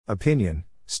Opinion: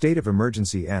 state of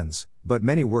emergency ends, but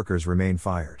many workers remain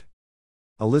fired.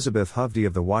 Elizabeth Hovde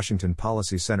of the Washington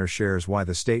Policy Center shares why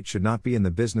the state should not be in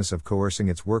the business of coercing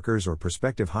its workers or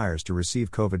prospective hires to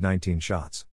receive COVID-19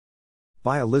 shots.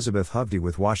 By Elizabeth Hovde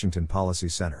with Washington Policy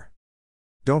Center.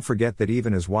 Don't forget that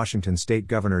even as Washington State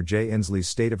Governor Jay Inslee's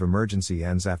state of emergency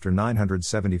ends after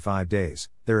 975 days,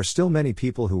 there are still many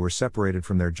people who were separated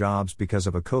from their jobs because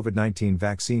of a COVID-19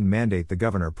 vaccine mandate the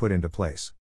governor put into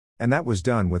place. And that was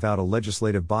done without a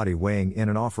legislative body weighing in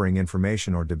and offering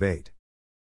information or debate.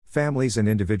 Families and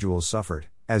individuals suffered,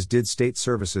 as did state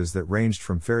services that ranged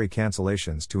from ferry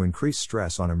cancellations to increased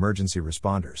stress on emergency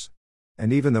responders.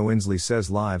 And even though Inslee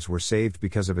says lives were saved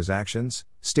because of his actions,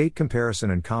 state comparison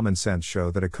and common sense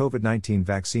show that a COVID-19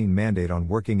 vaccine mandate on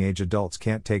working-age adults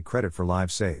can't take credit for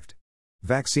lives saved.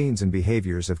 Vaccines and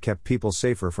behaviors have kept people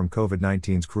safer from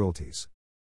COVID-19's cruelties.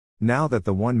 Now that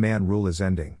the one-man rule is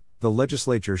ending, the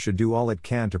legislature should do all it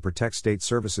can to protect state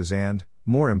services and,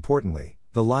 more importantly,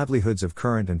 the livelihoods of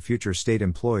current and future state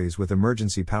employees with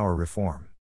emergency power reform.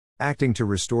 Acting to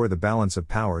restore the balance of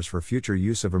powers for future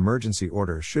use of emergency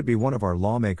orders should be one of our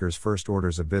lawmakers' first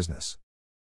orders of business.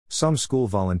 Some school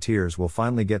volunteers will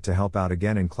finally get to help out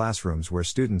again in classrooms where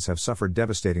students have suffered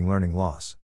devastating learning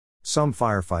loss. Some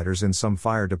firefighters in some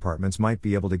fire departments might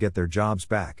be able to get their jobs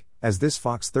back, as this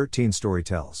Fox 13 story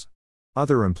tells.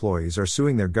 Other employees are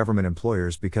suing their government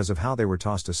employers because of how they were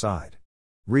tossed aside.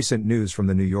 Recent news from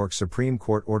the New York Supreme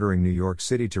Court ordering New York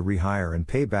City to rehire and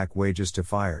pay back wages to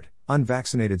fired,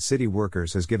 unvaccinated city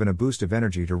workers has given a boost of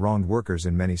energy to wronged workers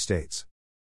in many states.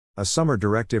 A summer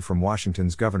directive from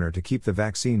Washington's governor to keep the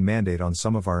vaccine mandate on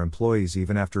some of our employees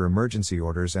even after emergency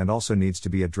orders and also needs to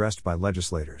be addressed by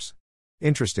legislators.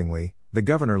 Interestingly, the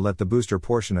governor let the booster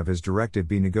portion of his directive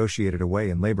be negotiated away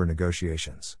in labor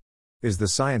negotiations. Is the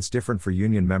science different for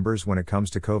union members when it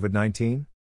comes to COVID-19?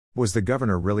 Was the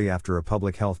governor really after a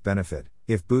public health benefit,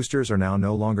 if boosters are now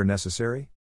no longer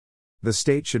necessary? The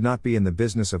state should not be in the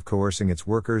business of coercing its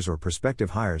workers or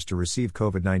prospective hires to receive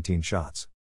COVID-19 shots.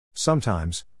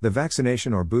 Sometimes, the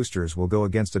vaccination or boosters will go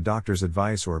against a doctor's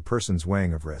advice or a person's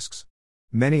weighing of risks.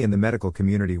 Many in the medical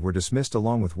community were dismissed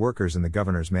along with workers in the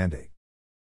governor's mandate.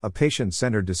 A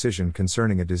patient-centered decision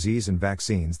concerning a disease and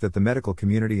vaccines that the medical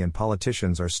community and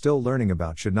politicians are still learning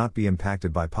about should not be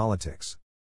impacted by politics.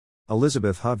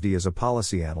 Elizabeth Hovde is a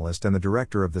policy analyst and the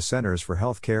director of the Centers for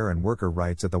Healthcare and Worker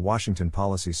Rights at the Washington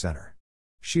Policy Center.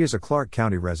 She is a Clark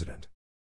County resident.